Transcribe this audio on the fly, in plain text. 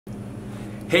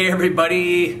Hey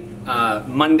everybody,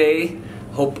 Monday.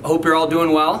 Hope you're all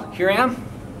doing well. Here I am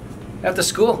at the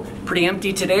school. Pretty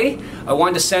empty today. I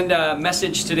wanted to send a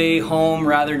message today home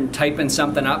rather than typing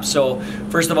something up. So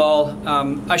first of all,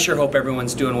 I sure hope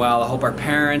everyone's doing well. I hope our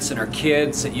parents and our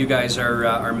kids, that you guys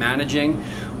are managing.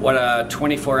 What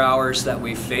 24 hours that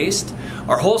we've faced.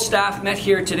 Our whole staff met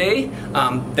here today.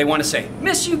 They want to say,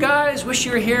 miss you guys, wish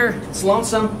you were here. It's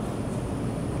lonesome.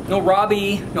 No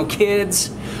Robbie, no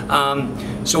kids.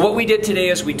 So what we did today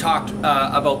is we talked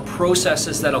about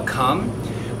processes that'll come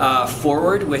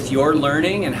forward with your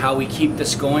learning and how we keep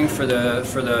this going for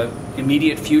the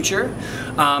immediate future.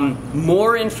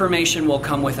 More information will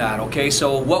come with that, okay?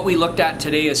 So what we looked at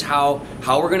today is how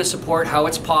we're going to support, how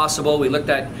it's possible. We looked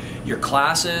at your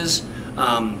classes,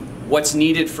 what's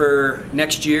needed for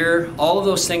next year, all of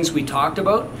those things we talked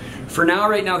about. For now,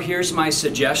 right now, here's my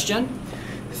suggestion.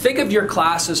 Think of your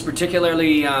classes,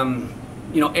 particularly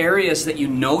areas that you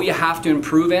have to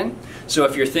improve in. So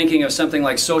if you're thinking of something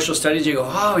like social studies, you go, oh,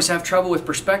 I always have trouble with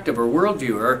perspective or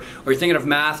worldview. Or you're thinking of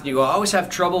math, and you go, I always have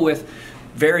trouble with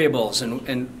variables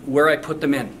and where I put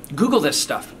them in. Google this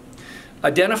stuff.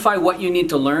 Identify what you need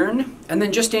to learn, and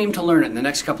then just aim to learn it in the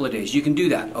next couple of days. You can do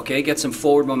that, okay? Get some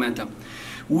forward momentum.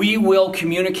 We will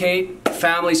communicate,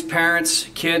 families, parents,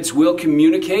 kids will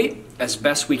communicate as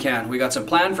best we can. We got some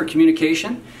plan for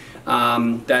communication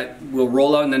that will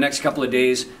roll out in the next couple of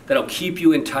days that'll keep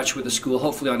you in touch with the school,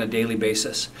 hopefully on a daily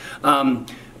basis.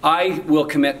 I will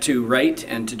commit to write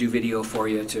and to do video for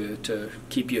you to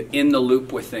keep you in the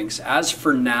loop with things. As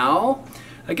for now,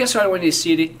 I guess what I want to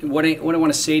say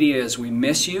to you is we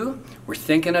miss you, we're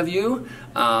thinking of you.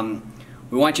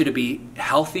 We want you to be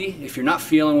healthy. If you're not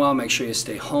feeling well, make sure you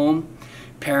stay home.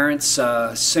 Parents,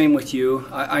 same with you.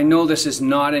 I know this is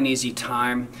not an easy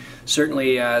time.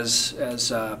 Certainly as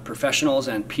professionals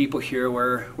and people here,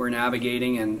 we're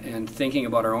navigating and thinking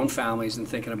about our own families and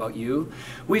thinking about you.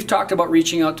 We've talked about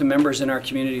reaching out to members in our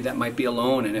community that might be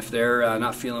alone, and if they're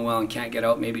not feeling well and can't get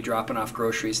out, maybe dropping off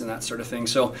groceries and that sort of thing.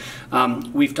 So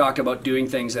we've talked about doing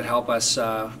things that help us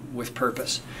with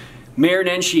purpose. Mayor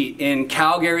Nenshi in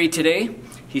Calgary today,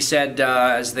 he said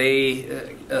as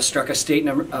they struck a state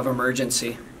of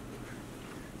emergency,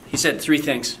 he said 3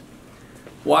 things.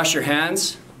 Wash your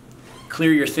hands,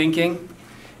 clear your thinking,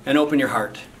 and open your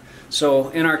heart. So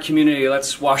in our community,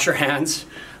 let's wash our hands.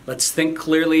 Let's think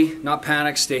clearly, not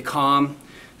panic, stay calm,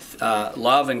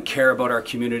 love and care about our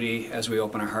community as we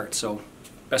open our hearts. So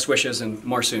best wishes and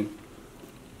more soon.